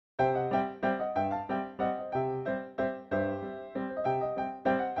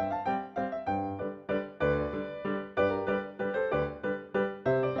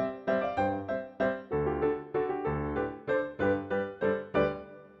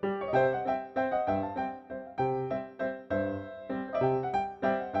Okay,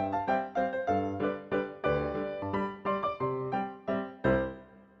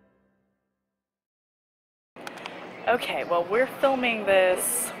 well, we're filming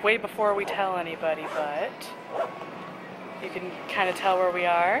this way before we tell anybody, but you can kind of tell where we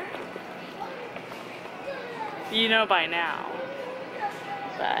are. You know by now,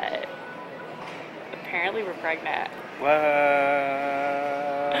 but apparently we're pregnant. What?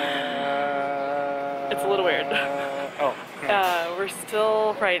 It's a little weird. Oh. We're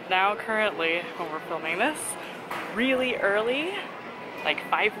still, right now, currently, when we're filming this, really early. Like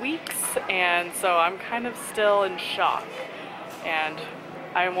 5 weeks, and so I'm kind of still in shock, and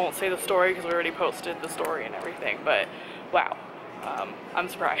I won't say the story because we already posted the story and everything, but wow, I'm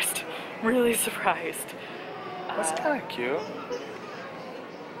surprised, really surprised. That's kind of cute.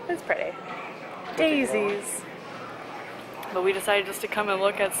 It's pretty. Daisies. But we decided just to come and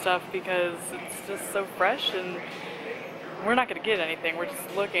look at stuff because it's just so fresh, and we're not going to get anything, we're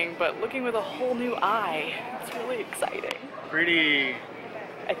just looking, but looking with a whole new eye. It's really exciting. Pretty.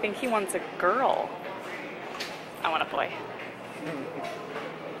 I think he wants a girl. I want a boy.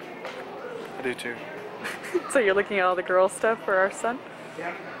 I do too. So you're looking at all the girl stuff for our son?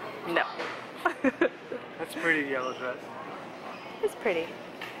 Yeah. No. That's a pretty yellow dress. It's pretty.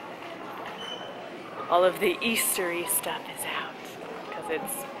 All of the Eastery stuff is out. Because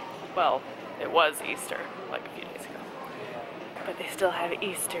it's, well, it was Easter, like a few days ago. But they still have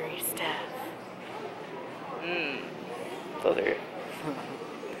Eastery stuff. Those are...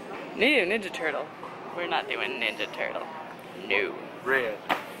 New Ninja Turtle. We're not doing Ninja Turtle. No. Red.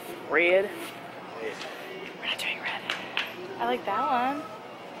 Red? Red. We're not doing red. I like that one.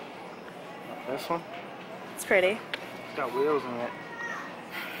 This one? It's pretty. It's got wheels in it.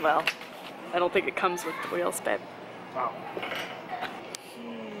 Well, I don't think it comes with the wheels, babe. Oh.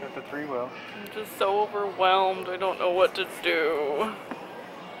 Got the 3-wheel. I'm just so overwhelmed. I don't know what to do.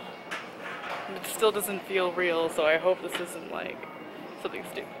 It still doesn't feel real, so I hope this isn't like something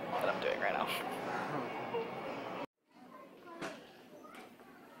stupid that I'm doing right now.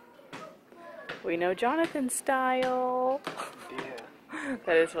 We know Jonathan's style. Yeah.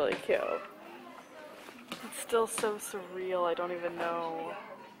 That is really cute. It's still so surreal, I don't even know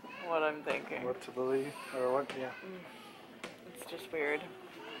what I'm thinking. What to believe, or what, yeah. It's just weird.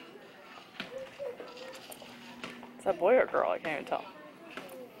 Is that boy or girl? I can't even tell.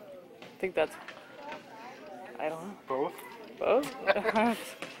 I think that's... I don't know. Both? Both?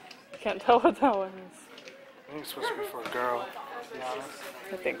 Can't tell what that one is. I think it's supposed to be for a girl, to be honest.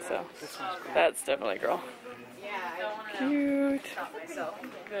 I think so. This one's girl. That's definitely a girl. Cute.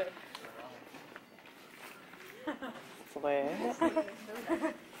 Good.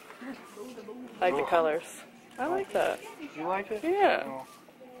 I like the colors. I like that. You like it? Yeah. Oh.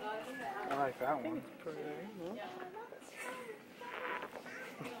 I like that one.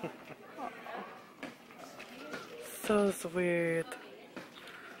 So sweet.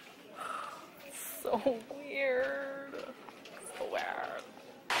 So weird. So weird.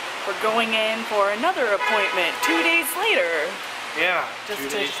 We're going in for another appointment 2 days later. Yeah, Just 2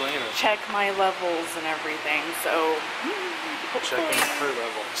 to days later. check my levels and everything. So Checking her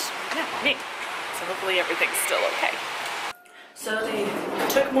levels. yeah, neat. So hopefully everything's still okay. So they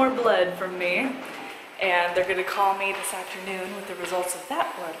took more blood from me, and they're gonna call me this afternoon with the results of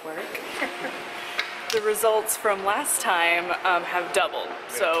that blood work. The results from last time have doubled,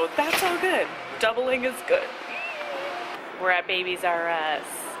 so that's all good. Doubling is good. We're at Babies R Us,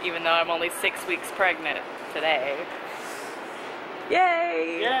 even though I'm only 6 weeks pregnant today.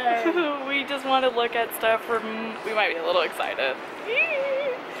 Yay! Yay! We just want to look at stuff we might be a little excited.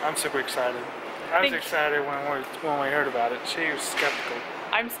 I'm super excited. I was excited when we heard about it. She was skeptical.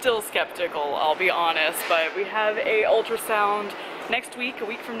 I'm still skeptical, I'll be honest, but we have a ultrasound next week, a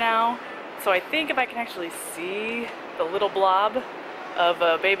week from now. So I think if I can actually see the little blob of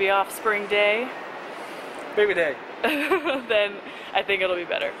a baby offspring day, Baby day. then I think it'll be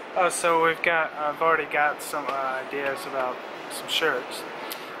better. Oh, so I've already got some ideas about some shirts.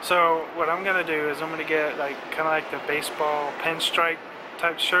 So what I'm gonna do is I'm gonna get like kind of like the baseball pinstripe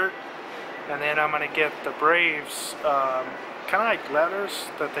type shirt, and then I'm gonna get the Braves kind of like letters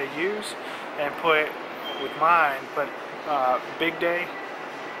that they use and put with mine, but Big Day,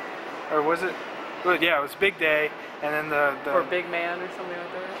 or was it? Well, yeah, it was Big Day, and then the Or Big Man or something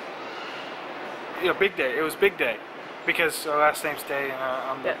like that. Yeah, Big Day. It was Big Day because our last name's Day, and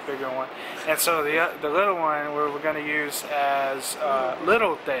I'm the bigger one. And so the little one we're going to use as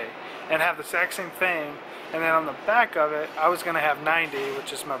Little Day and have the exact same thing. And then on the back of it, I was going to have 90,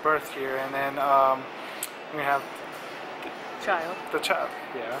 which is my birth year, and then we have child. The child,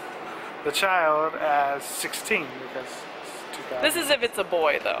 yeah. The child as 16 because it's 2000. This is if it's a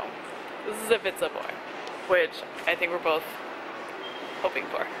boy, though. This is if it's a boy, which I think we're both hoping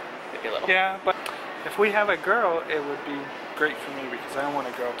for. Maybe a little. Yeah, but if we have a girl, it would be great for me because I don't want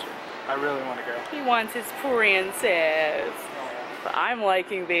a girl too. I really want a girl. He wants his princess. But I'm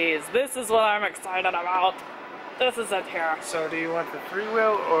liking these. This is what I'm excited about. This is it here. So do you want the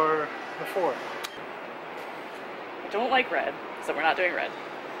 3-wheel or the 4? I don't like red, so we're not doing red.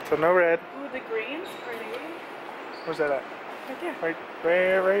 So no red. Ooh, the green's pretty. Where's that at? Right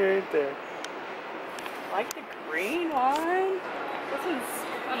there. Right there. I like the green one. This one's,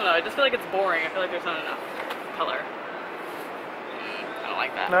 I don't know, I just feel like it's boring. I feel like there's not enough color. I don't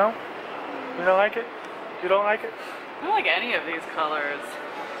like that. No? You don't like it? You don't like it? I don't like any of these colors.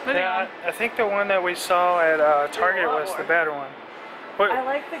 Maybe Yeah, I think the one that we saw at Target was the better one. What? I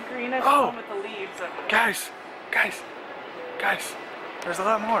like the greenish one with the leaves. Guys! There's a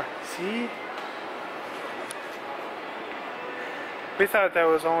lot more. See? We thought that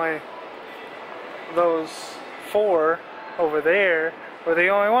was only those 4 over there were the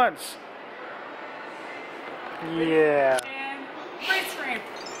only ones. Yeah. And freeze frame.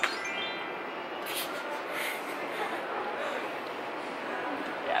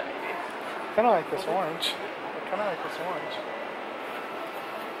 Yeah, maybe. I kind of like this orange.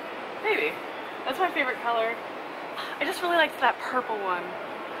 Maybe. That's my favorite color. I just really liked that purple one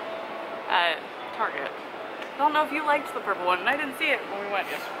at Target. I don't know if you liked the purple one, and I didn't see it when we went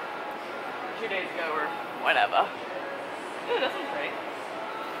just 2 days ago or whatever. Ooh, this one's great.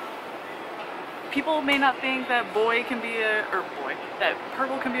 People may not think that that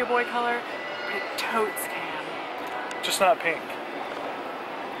purple can be a boy color, but it totes can. Just not pink.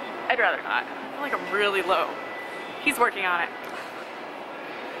 I'd rather not. I feel like I'm really low. He's working on it.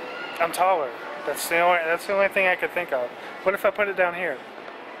 I'm taller. That's the only thing I could think of. What if I put it down here?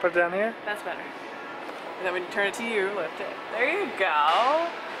 Put it down here? That's better. And then when you turn it to you, lift it. There you go.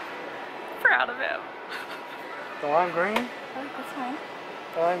 Proud of him. The lime green? Oh, that's fine.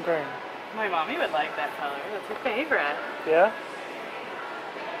 The lime green. My mommy would like that color. That's her favorite. Yeah?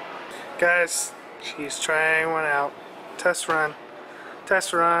 Guys, she's trying one out. Test run.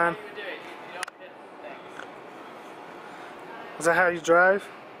 Test run. How do you do it? You don't hit things. Is that how you drive?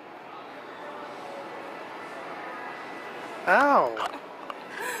 Ow!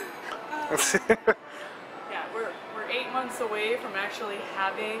 Yeah, we're 8 months away from actually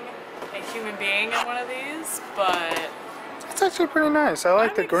having a human being in one of these, but It's actually pretty nice. I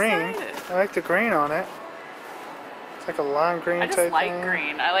like I'm the green. excited. I like the green on it. It's like a lime green I just type like thing.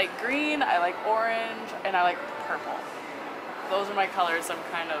 green. I like green, I like orange, and I like purple. Those are my colors I'm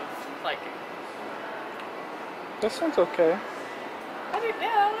kind of liking. This one's okay. I think,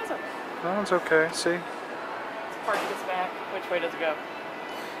 yeah, that one is okay. That one's okay. See? Let's park this back. Which way does it go?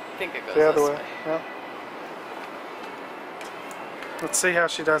 I think it goes The other this way. Yeah. Let's see how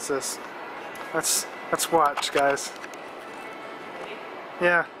she does this. Let's watch, guys. Ready?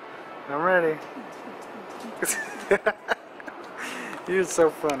 Yeah, I'm ready. You're so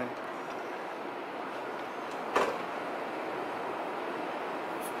funny.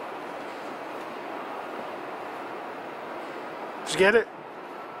 Did you get it?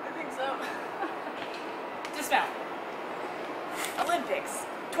 I think so. Dismount. Olympics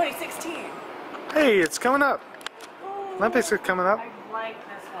 2016. Hey, it's coming up. Ooh, Olympics are coming up. I like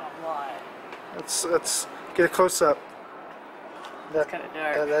this one a lot. Let's get a close up. It's kind of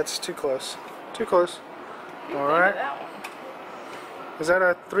dark. That's too close. Too close. You All think of right. that one. Is that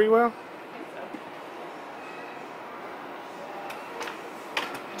a 3-wheel? I think so.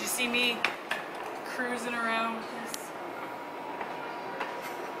 Did you see me cruising around with this?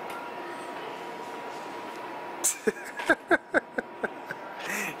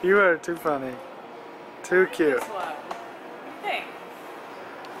 You are too funny. Too cute. This one. Hey.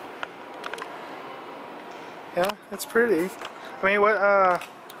 Yeah, it's pretty. I mean, what?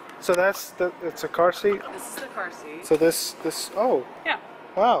 So it's a car seat. This is the car seat. So this. Oh, Yeah.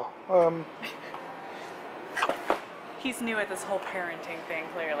 wow. He's new at this whole parenting thing,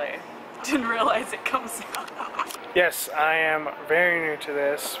 clearly. Didn't realize it comes out. Yes, I am very new to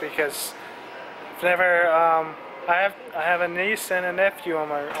this because I've never. I have a niece and a nephew on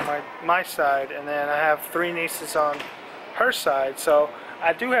my side, and then I have 3 nieces on her side. So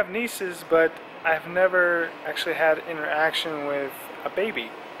I do have nieces, but I've never actually had interaction with a baby.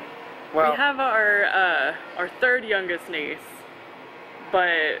 Well, We have our 3rd youngest niece,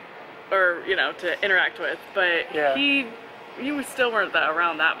 to interact with, but Yeah. he still weren't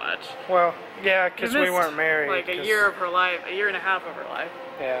around that much. well, yeah, because we missed, weren't married. like a 'cause- year of her life, a year and a half of her life.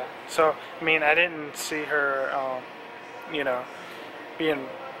 Yeah. So I mean, I didn't see her you know, being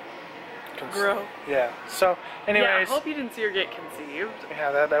Grow. Yeah. So, anyways. Yeah, I hope you didn't see her get conceived.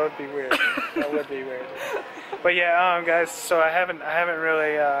 Yeah, that would be weird. That would be weird. But yeah, guys. So I haven't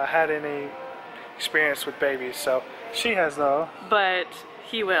really had any experience with babies. So she has though. But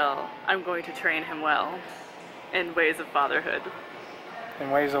he will. I'm going to train him well in ways of fatherhood. In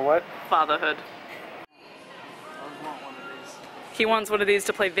ways of what? Fatherhood. I want one of these. He wants one of these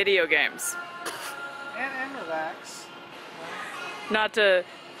to play video games. And relax. Not to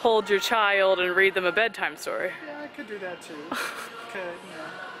hold your child and read them a bedtime story. Yeah, I could do that too. Could, you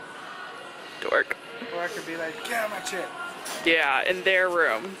know. Dork. Or I could be like, get out of my chair. Yeah, in their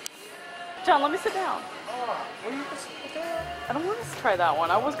room. John, let me sit down. Oh, will you just sit down? I don't want to try that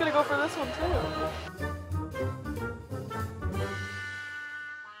one. I was gonna go for this one too.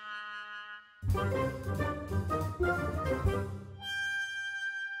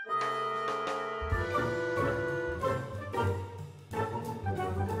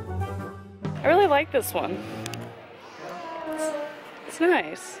 I really like this one. It's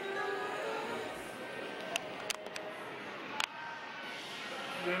nice.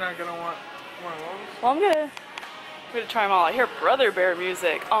 You're not gonna want one of those? Well, I'm gonna try them all. I hear Brother Bear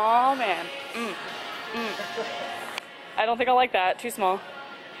music. Oh man. I don't think I like that. Too small.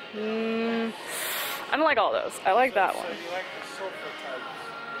 I don't like all those. I like that one. So you like the sofa types?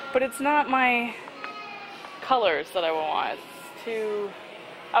 But it's not my colors that I would want. It's too...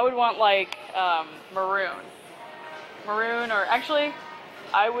 I would want like maroon. Maroon, or actually,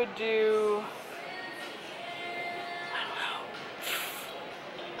 I would do... I don't know.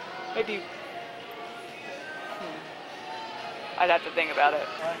 Maybe... I'd have to think about it.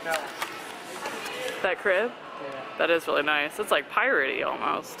 I like that one. That crib? Yeah. That is really nice. It's like piratey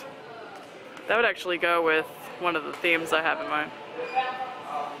almost. That would actually go with one of the themes I have in mind.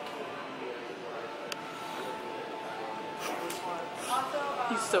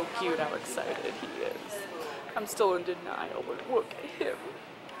 He's so cute how excited he is. I'm still in denial, but look at him.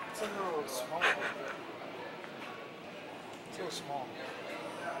 It's a little small. It's a little small.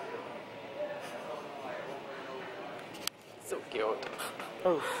 So cute.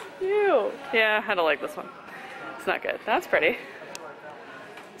 Oh. Ew. Yeah, I don't like this one. It's not good. That's pretty.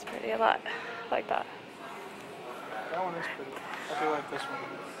 It's pretty a lot. I like that. That one is pretty. I do like this one.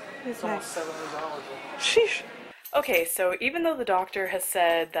 It's almost $700. Sheesh. Okay, so even though the doctor has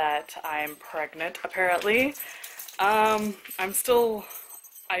said that I'm pregnant, apparently, I'm still,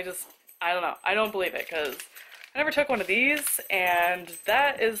 I don't know. I don't believe it, because I never took one of these, and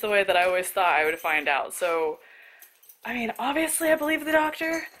that is the way that I always thought I would find out. So, I mean, obviously I believe the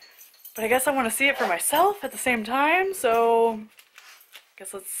doctor, but I guess I want to see it for myself at the same time, so I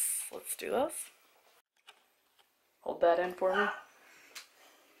guess let's do this. Hold that in for me.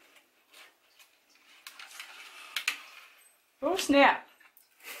 Oh snap!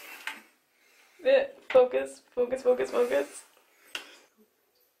 Focus, focus, focus, focus.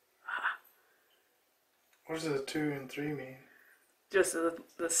 What does the 2 and 3 mean? Just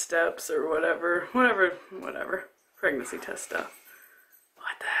the steps or whatever. Pregnancy test stuff.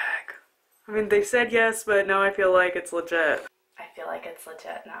 What the heck? I mean, they said yes, but now I feel like it's legit. I feel like it's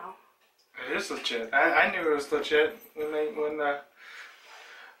legit now. It is legit. I knew it was legit when the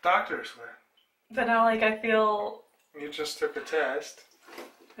doctors were. But now, like, I feel... You just took a test.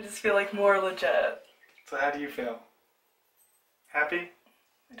 I just feel like more legit. So how do you feel? Happy?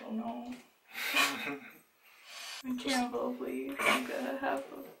 I don't know. I can't believe I'm gonna have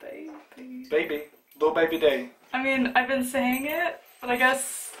a baby. Baby. Little baby day. I mean, I've been saying it, but I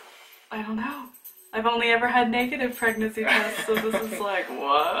guess, I don't know. I've only ever had negative pregnancy tests, so this is like,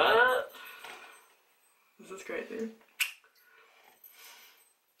 what? This is crazy.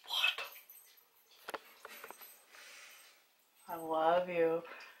 I love you,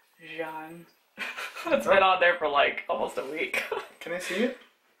 Jean. It's been on there for like almost a week. Can I see it?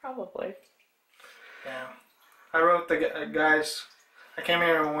 Probably. Yeah. I wrote the guys, I came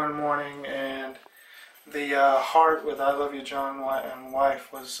here one morning and the heart with I love you, John and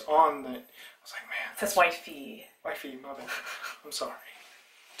wife was on the, I was like, man. It says wifey. Wifey, mother. I'm sorry.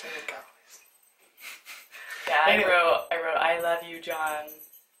 Take it, guys. Yeah, I wrote I love you, John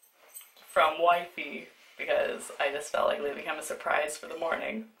from wifey. Because I just felt like leaving him a surprise for the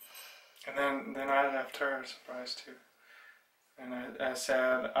morning. And then I left her a surprise too. And I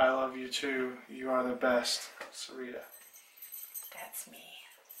said, I love you too. You are the best, Sarita. That's me.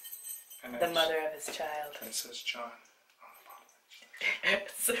 And the mother of his child. And it says John on the bottom.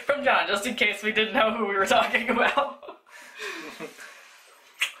 It's from John, just in case we didn't know who we were talking about.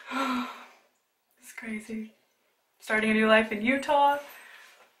 It's crazy. Starting a new life in Utah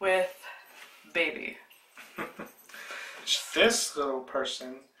with baby. This little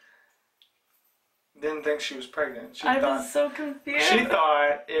person didn't think she was pregnant. I was so confused. She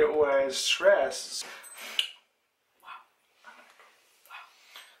thought it was stress.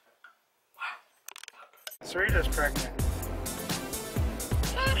 Sarita's pregnant.